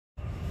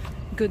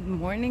Good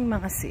morning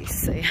mga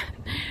sis. Ayan.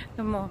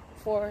 Alam mo,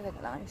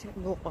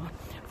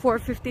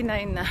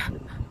 4:59 na.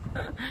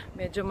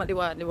 Medyo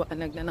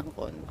maliwanag na ng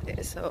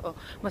konti. So,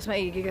 mas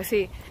maigi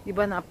kasi, di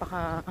ba,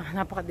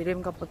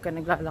 napakadilim kapag ka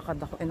naglalakad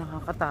ako,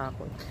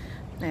 nakakatakot.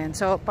 Ayan.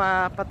 So,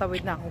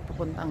 patawid na ako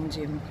papuntang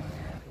gym.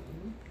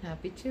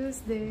 Happy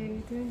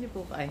Tuesday. Tingnan niyo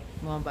po. Ay,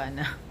 bumaba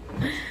na.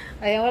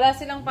 Ayan, wala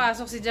silang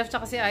pasok. Si Jeff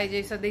tsaka si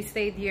IJ. So, they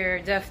stayed here.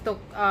 Jeff took,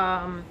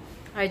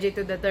 IJ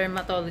to the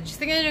dermatologist.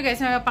 Tingnan nyo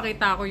guys,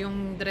 napakita ko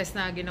yung dress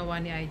na ginawa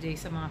ni IJ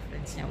sa mga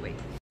friends niya. Wait.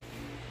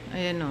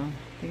 Ayan o.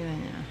 Tingnan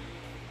niya.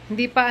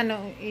 Hindi pa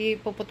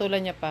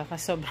ipuputulan niya pa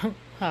kasi sobrang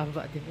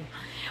haba, diba?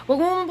 Huwag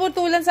mo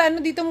maputulan sa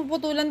dito mo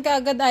putulan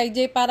ka agad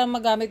IJ para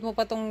magamit mo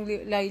pa tong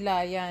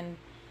laylayan.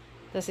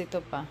 Tapos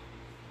ito pa.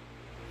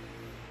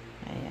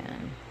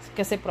 Ayan.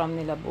 Kasi prom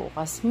nila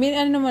bukas.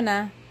 Mo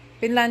na?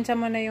 Pinlansya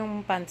mo na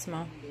yung pants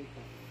mo.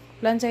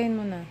 Plansyahin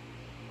mo na.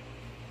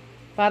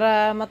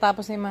 Para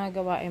matapos na yung mga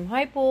gawain.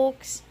 Hi,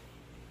 folks!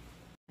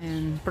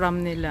 Ayan,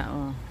 prom nila,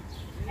 oh.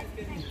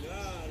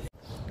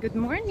 Good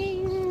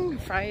morning!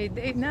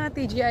 Friday na,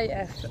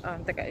 TGIF.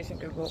 Teka, isang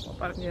ko.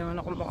 Parang hindi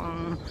naman ako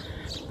mukhang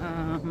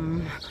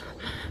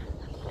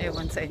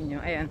ewan sa inyo.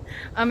 Ayan.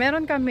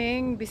 Meron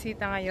kaming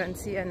bisita ngayon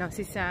si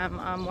Sam,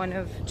 one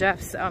of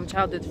Jeff's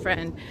childhood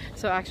friend.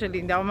 So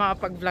actually, hindi ako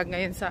makapag-vlog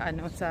ngayon sa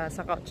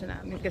sa couch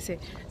namin kasi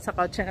sa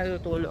couch siya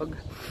natutulog.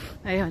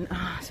 Ayun,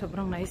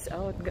 sobrang nice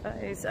out,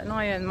 guys.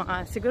 Ngayon,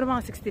 siguro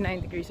mga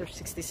 69 degrees or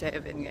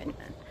 67 ganyan.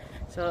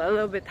 So a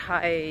little bit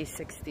high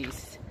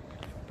 60s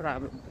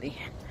probably.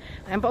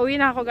 Ayun, pauwi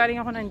na ako,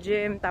 galing ako ng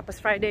gym. Tapos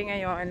Friday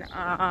ngayon,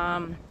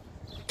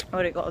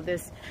 what do you call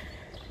this?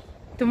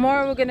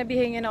 Tomorrow we're gonna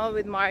be hanging out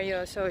with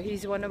Mario, so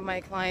he's one of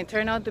my clients.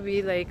 Turned out to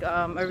be like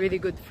a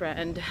really good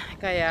friend.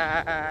 Kaya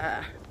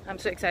I'm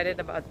so excited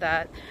about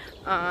that.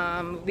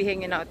 We'll be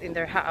hanging out in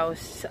their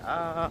house.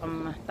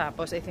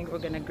 Tapos I think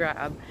we're gonna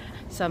grab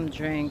some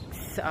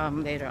drinks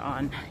later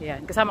on.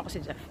 Yan, kasama ko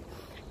si Jeff.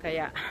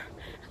 Kaya,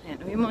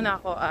 ayan, uwi muna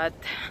ako at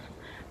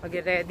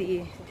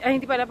mag-ready. Ay,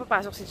 hindi pala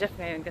papasok si Jeff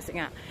ngayon kasi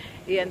nga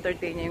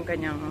i-entertain niya yung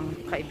kanyang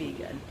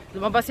kaibigan.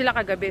 Lumabas sila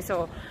kagabi,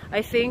 so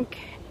I think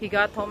he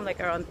got home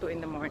like around 2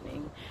 in the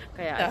morning.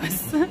 Kaya,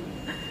 so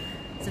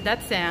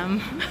that's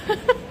Sam.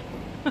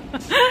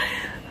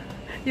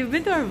 You've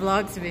been to our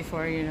vlogs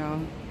before, you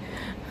know.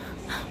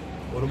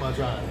 What am I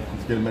trying?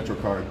 Let's get a Metro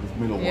card. This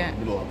middle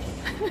option.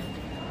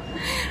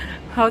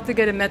 How to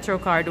get a Metro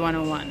card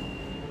 101.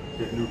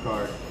 Get a new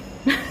card.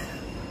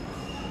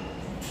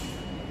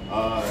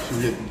 Should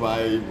we get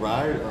by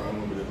ride or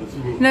unlimited? Let's see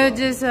what no,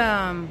 just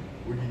What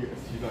do you get?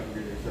 She's not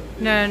gonna get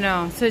accepted.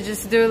 No. So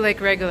just do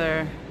like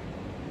regular.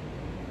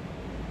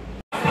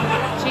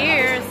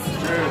 Cheers.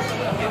 Cheers.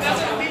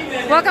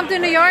 Welcome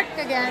to New York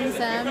again,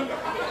 Sam.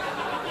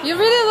 You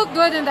really look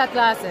good in that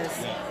glasses.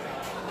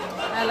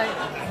 I like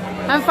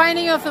it. I'm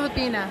finding you a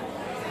Filipina.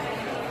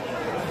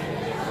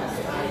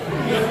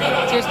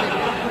 Cheers, baby.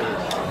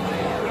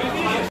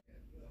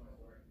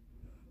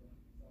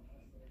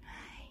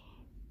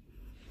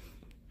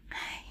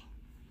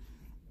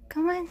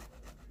 Come on.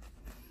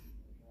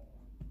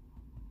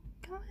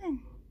 Come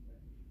on.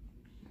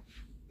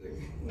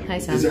 Hi,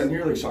 Sam. Is that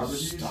near like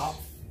Socrates?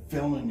 Stop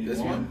filming me. This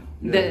one?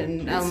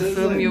 Then I'll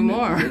film you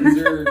more.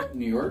 Windsor,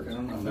 New York? I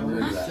don't know.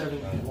 Remember That.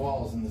 70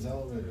 walls in this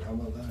elevator. How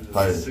about that?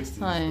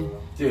 Hi.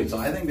 Dude, so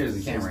I think there's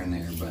a camera in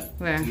there, but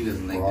Where? he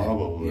doesn't think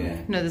Probably. that.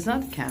 Yeah. No, there's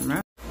not a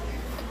camera.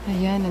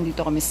 Ayan,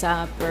 nandito kami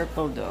sa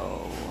Purple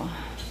Dough.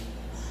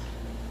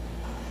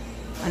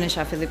 Ano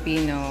siya?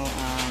 Filipino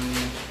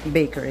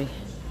bakery.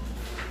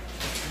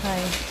 Hi.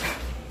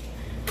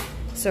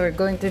 So we're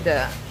going to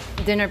the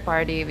dinner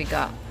party. We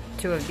got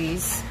 2 of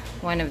these.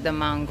 One of the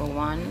mango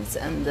ones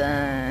and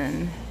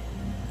then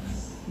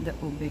the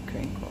ube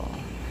crinkle.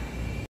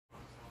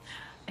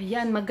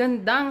 Ayan,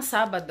 magandang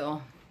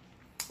Sabado.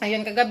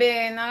 Ayan,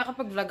 kagabi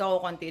nakakapag-vlog ako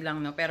konti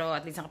lang, no? Pero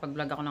at least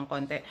nakapag-vlog ako ng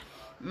konti.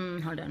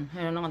 Hold on.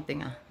 Meron ng konti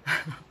nga.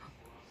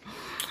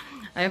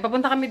 Ayun,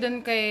 papunta kami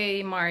dun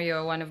kay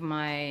Mario, one of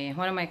my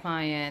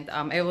client.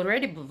 I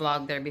already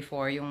vlogged there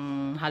before,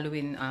 yung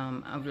Halloween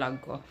vlog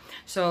ko.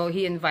 So,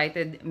 he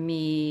invited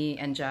me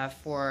and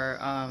Jeff for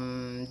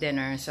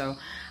dinner. So,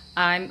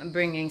 I'm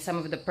bringing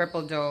some of the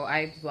purple dough.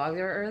 I vlogged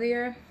her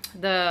earlier.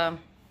 The,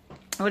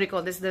 what do you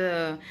call this?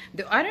 The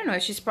I don't know,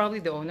 she's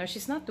probably the owner.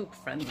 She's not too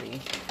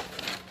friendly.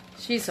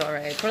 She's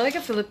alright. For like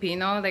a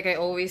Filipino, like I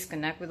always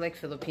connect with like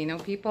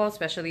Filipino people,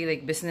 especially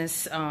like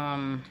business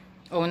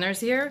owners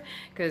here,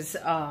 because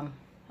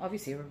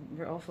obviously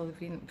we're all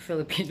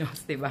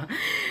Filipinos, diba?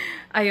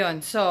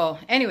 Ayun, so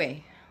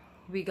anyway,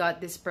 we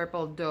got this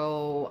purple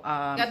dough.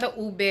 Got the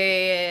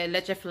ube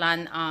leche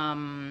flan.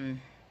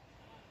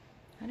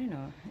 I don't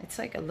know,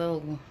 it's like a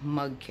little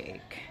mug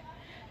cake.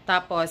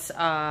 Tapos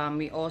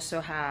we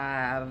also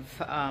have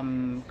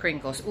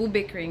crinkles,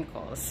 ube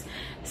crinkles.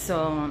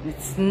 So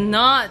it's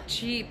not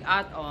cheap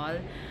at all.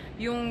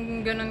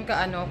 Yung ganun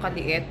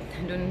kaliit,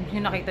 dun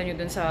yung nakita nyo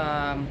dun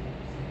sa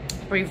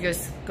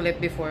previous clip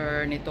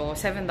before nito,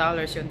 $7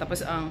 yun. Tapos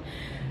ang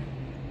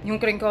Yung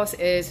crinkles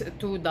is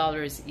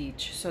 $2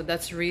 each. So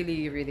that's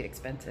really, really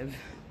expensive,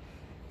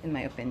 in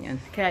my opinion.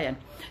 Kaya yan.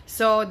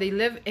 So they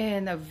live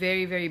in a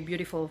very, very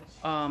beautiful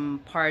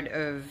part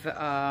of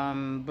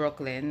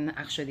Brooklyn.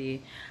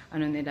 Actually,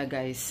 ano nila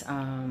guys,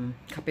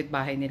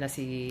 kapitbahay nila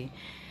si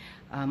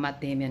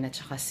Matt Damon at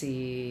saka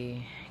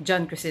si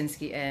John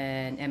Krasinski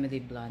and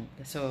Emily Blunt.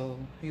 So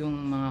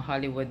yung mga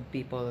Hollywood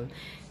people,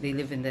 they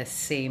live in the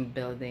same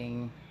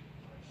building,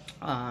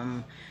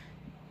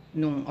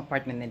 nung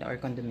apartment nila or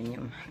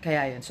condominium.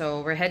 Kaya yun.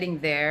 So we're heading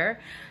there.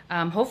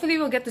 Hopefully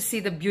we'll get to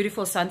see the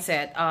beautiful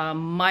sunset.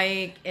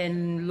 Mike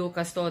and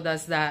Lucas told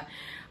us that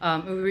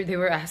they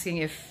were asking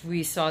if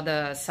we saw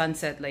the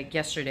sunset like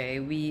yesterday.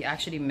 We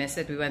actually missed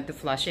it. We went to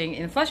Flushing.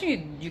 In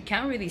Flushing, you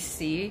can't really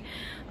see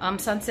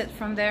sunset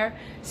from there.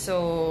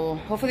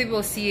 So hopefully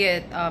we'll see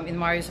it in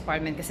Mario's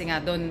apartment kasi nga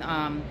doon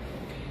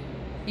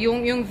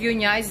yung view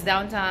niya is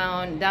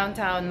downtown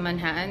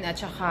Manhattan at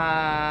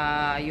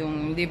saka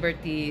yung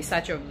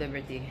Statue of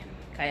Liberty.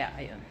 Kaya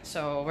ayun.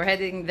 So we're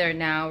heading there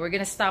now. We're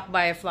gonna stop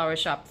by a flower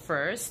shop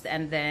first,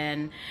 and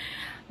then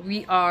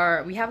we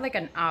have like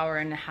an hour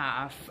and a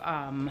half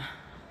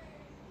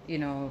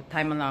you know,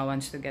 time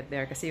allowance to get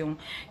there kasi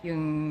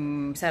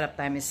yung setup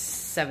time is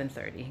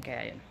 7:30.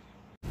 Kaya ayun.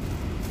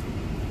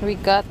 We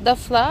got the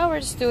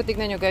flowers too.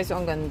 Tignan nyo guys,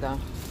 ang ganda.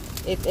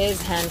 It is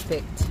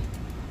handpicked.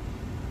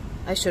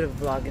 I should have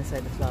vlogged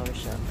inside the flower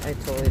shop. I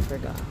totally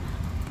forgot.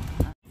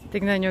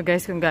 Tignan nyo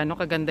guys kung gaano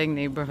kaganda yung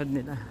neighborhood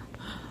nila.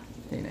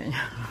 Tignan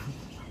nyo.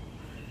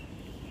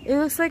 It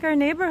looks like our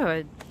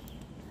neighborhood.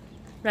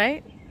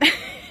 Right?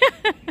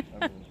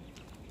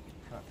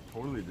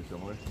 Totally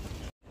dissimilar.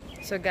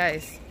 So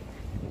guys,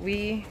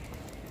 we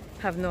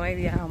have no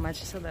idea how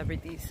much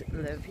celebrities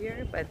live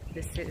here, but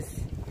this is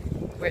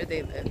where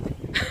they live.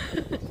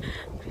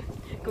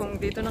 Kung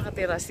dito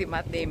nakatira si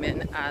Matt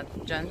Damon at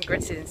John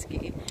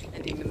Krasinski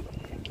and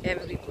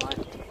Emily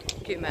Blunt,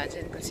 can you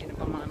imagine kung sino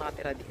pang mga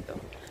nakatira dito?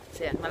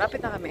 So yan,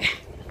 malapit na kami.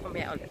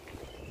 Mamaya ulit.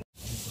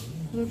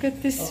 Look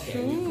at this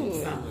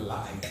food.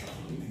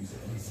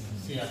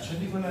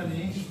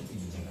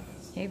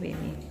 Hey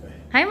baby.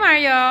 Hi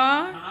Mario.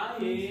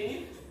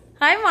 Hi.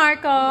 Hi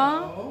Marco.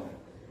 Hello.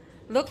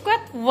 Look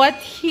at what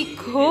he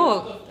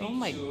cooked. Oh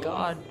my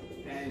god.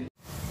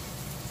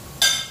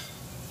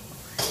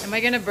 Am I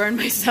gonna burn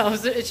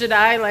myself? Should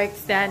I like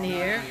stand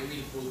here?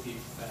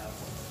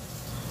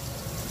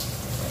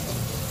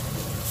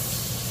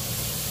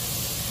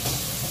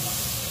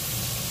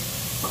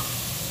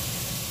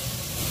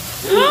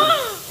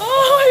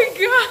 Oh my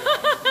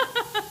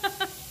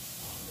god!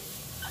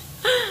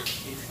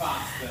 It's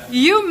faster.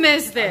 You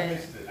missed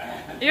it.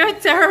 You're a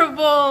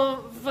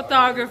terrible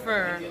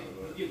photographer.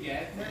 Did you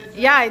get it?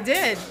 Yeah, I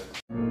did.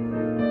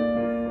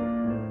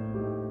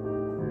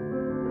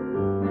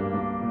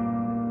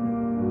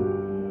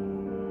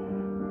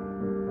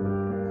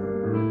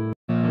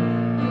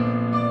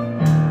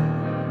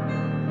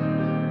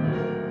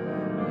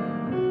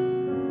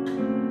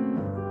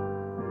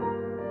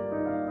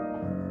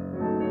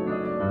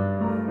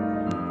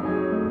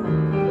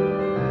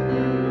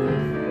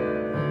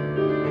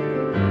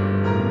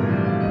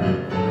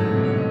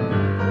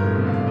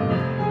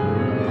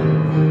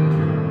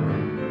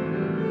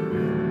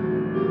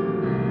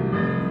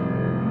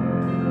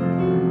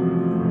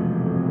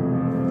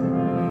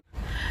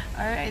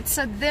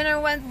 So dinner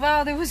went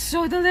well. It was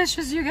so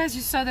delicious. You guys,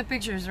 you saw the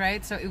pictures,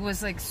 right? So it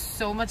was like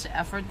so much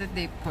effort that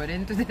they put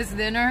into this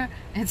dinner.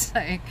 It's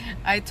like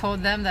I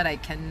told them that I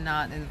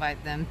cannot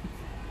invite them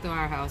to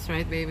our house,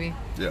 right baby?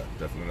 Yeah,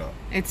 definitely not.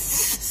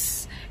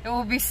 It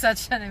will be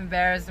such an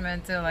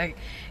embarrassment to like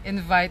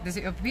invite this.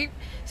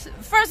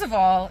 First of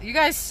all, you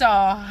guys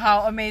saw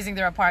how amazing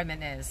their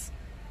apartment is.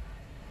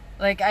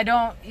 Like I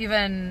don't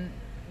even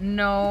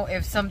know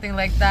if something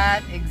like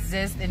that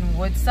exists in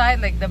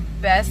Woodside. Like the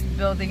best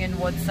building in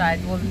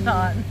Woodside will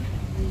not.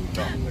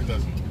 No, it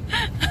doesn't.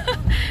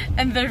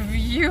 And the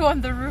view on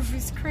the roof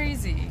is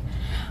crazy.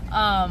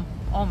 Oh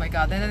my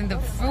god. And then the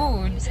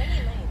food,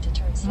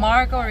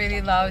 Marco really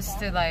loves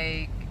to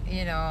like,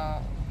 you know,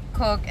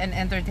 cook and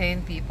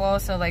entertain people.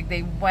 So like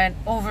they went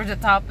over the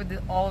top with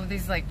all of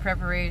these like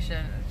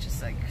preparation. It's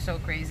just like so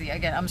crazy.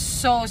 Again, I'm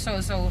so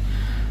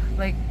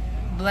like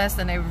blessed,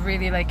 and I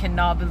really like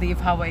cannot believe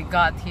how I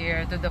got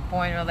here to the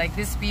point where like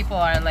these people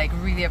are like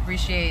really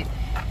appreciate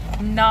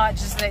not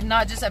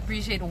just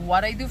appreciate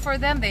what I do for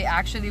them. They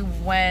actually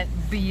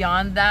went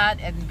beyond that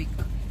and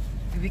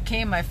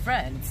became my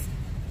friends.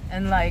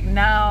 And like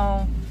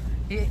now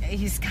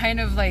he's kind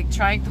of like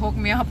trying to hook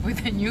me up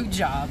with a new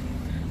job.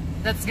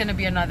 That's gonna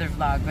be another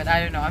vlog, but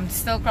I don't know. I'm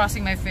still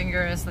crossing my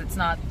fingers. Let's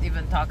not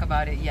even talk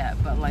about it yet.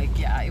 But like,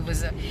 yeah, it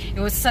was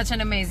such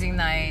an amazing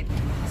night.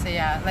 So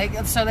yeah,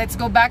 like, so let's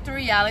go back to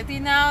reality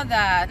now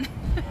that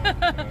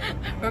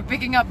we're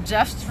picking up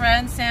Jeff's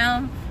friend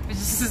Sam, which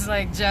is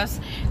like Jeff's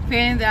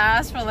pain in the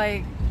ass for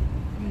like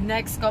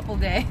next couple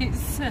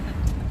days.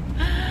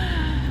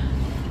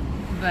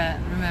 But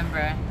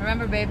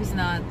remember, baby's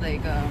not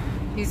like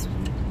he's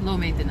low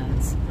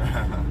maintenance.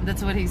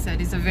 That's what he said.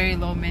 He's a very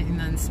low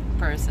maintenance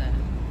person.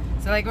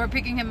 So like we're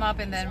picking him up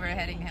and then we're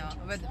heading home.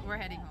 We're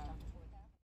heading home.